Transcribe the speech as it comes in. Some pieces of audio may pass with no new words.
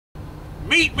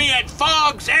Meet me at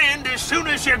Fog's End as soon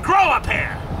as you grow a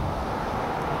pair.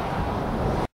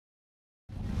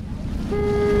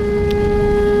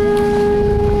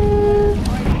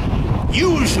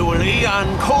 Usually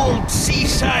on cold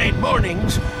seaside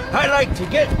mornings, I like to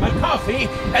get my coffee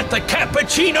at the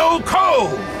Cappuccino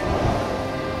Cove.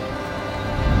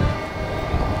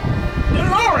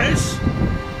 Dolores!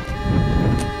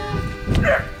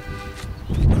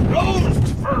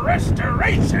 Closed for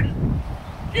restoration?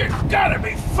 You gotta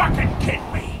be fucking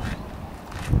kidding me!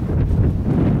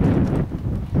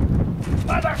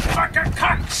 Motherfucker,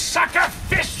 cocksucker,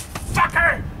 fish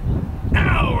fucker!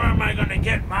 Now where am I gonna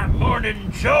get my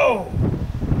morning Joe?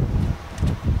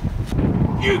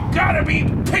 You gotta be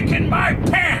picking my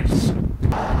pants!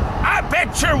 I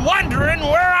bet you're wondering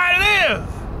where I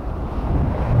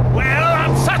live! Well,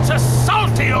 I'm such a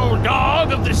salty old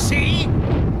dog of the sea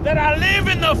that I live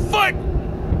in the foot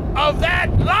of that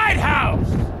lighthouse!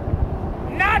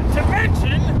 Not to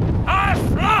mention, I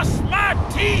floss my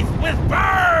teeth with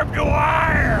barbed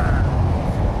wire!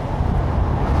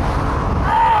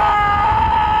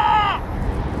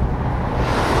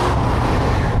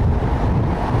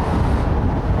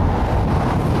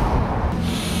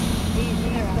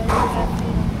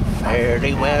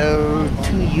 Fairly well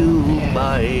to you,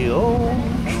 my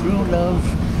own true love.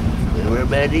 We were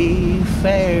many,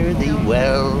 fare thee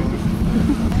well.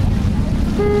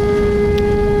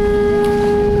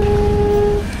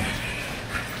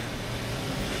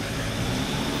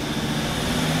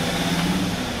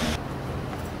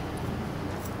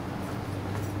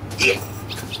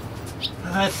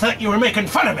 I thought you were making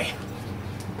fun of me.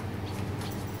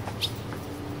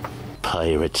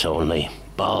 Pirates only.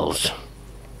 Balls.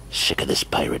 Sick of this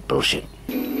pirate bullshit.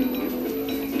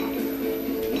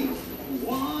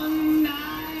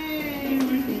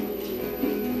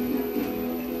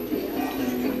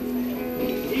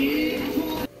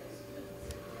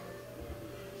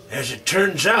 As it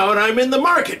turns out, I'm in the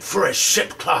market for a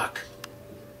ship clock.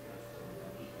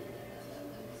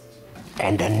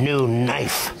 And a new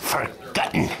knife for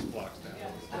gutting.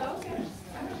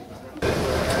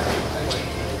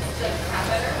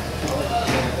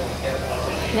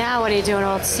 Now what are you doing,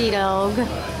 old sea dog?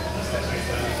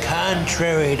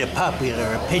 Contrary to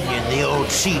popular opinion, the old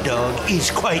sea dog is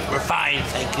quite refined,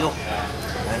 thank you.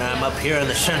 And I'm up here on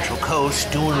the Central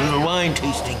Coast doing a little wine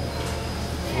tasting.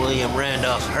 William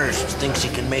Randolph Hearst thinks he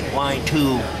can make wine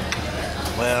too.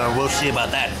 Well, we'll see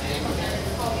about that.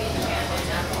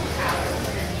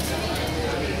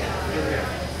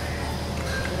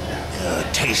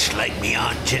 Tastes like me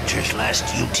Aunt Ginger's last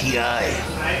UTI.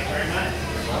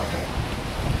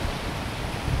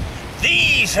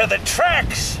 These are the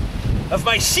tracks of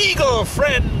my seagull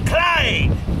friend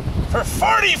Clyde. For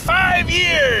 45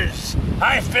 years,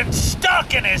 I've been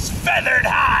stalking his feathered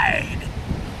hide.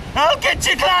 I'll get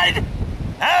you, Clyde!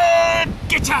 I'll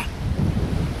get ya!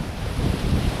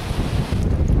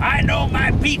 I know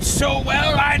my beach so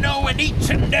well, I know when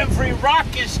each and every rock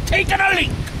is taking a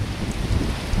leak.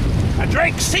 I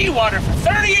drank seawater for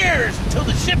 30 years until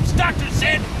the ship's doctor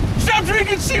said, "Stop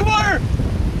drinking seawater!"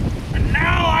 And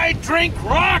now I drink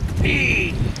rock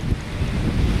pee.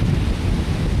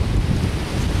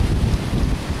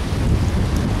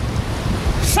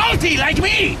 Salty like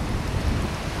me!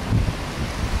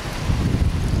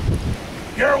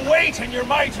 Your weight and your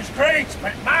might is great,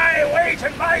 but my weight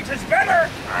and might is better!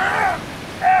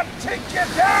 I'll take you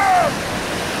down!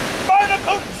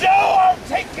 Barnacle Joe, I'll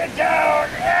take you down!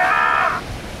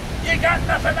 You got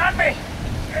nothing on me!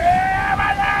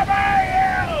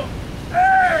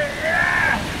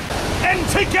 And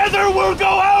together we'll go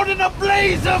out in a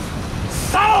blaze of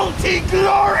salty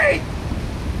glory!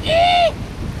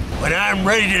 When I'm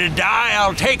ready to die,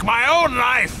 I'll take my own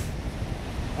life!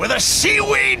 With a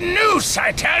seaweed noose,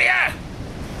 I tell ya!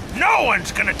 No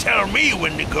one's gonna tell me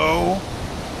when to go.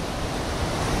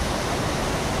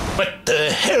 What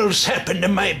the hell's happened to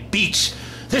my beach?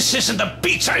 This isn't the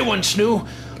beach I once knew.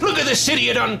 Look at this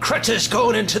idiot on crutches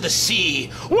going into the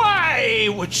sea. Why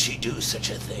would she do such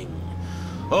a thing?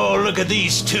 Oh, look at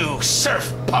these two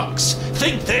surf punks.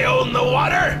 Think they own the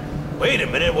water? Wait a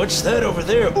minute, what's that over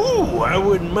there? Ooh, I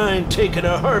wouldn't mind taking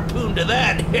a harpoon to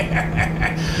that.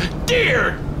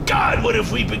 Dear God, what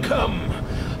have we become?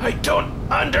 I don't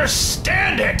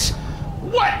understand it.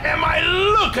 What am I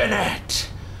looking at?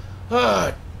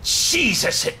 Oh,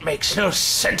 Jesus, it makes no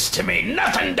sense to me.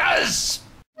 Nothing does.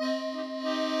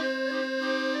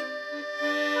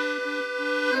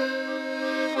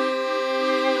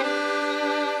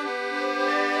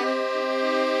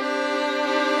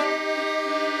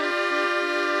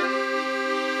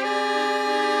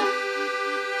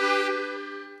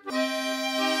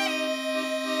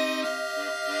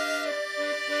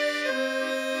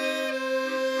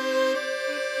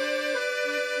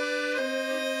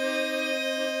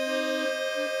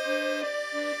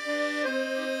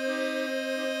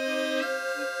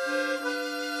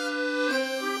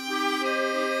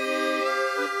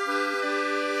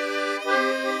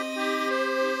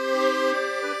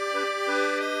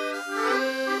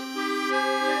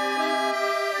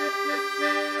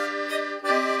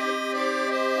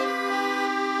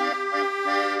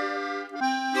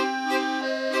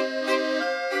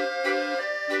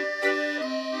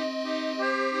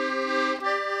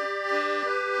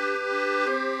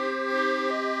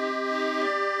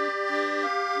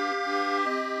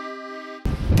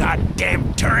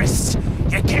 Goddamn tourists!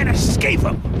 You can't escape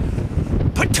them!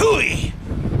 Patooey!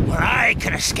 Well, I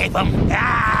can escape them!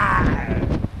 Ah!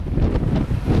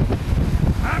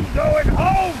 I'm going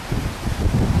home!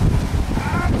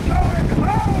 I'm going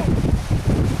home!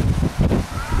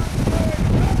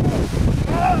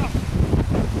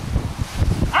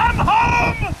 I'm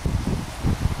home!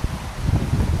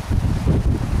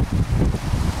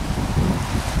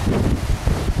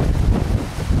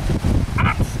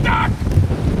 I'm stuck!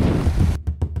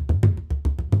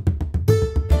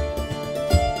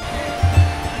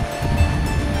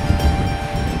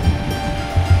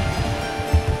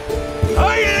 I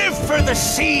live for the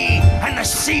sea, and the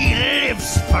sea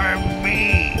lives for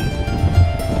me.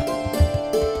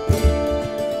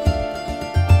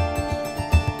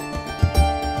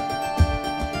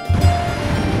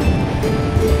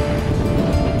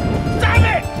 Damn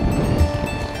it!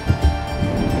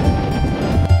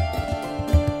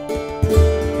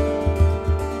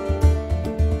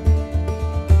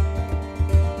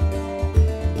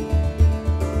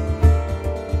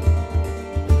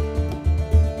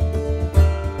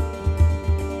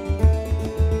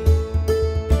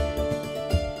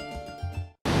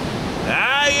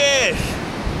 Ah, yes.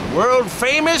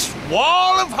 World-famous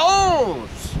wall of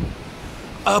holes.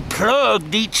 I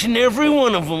plugged each and every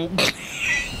one of them.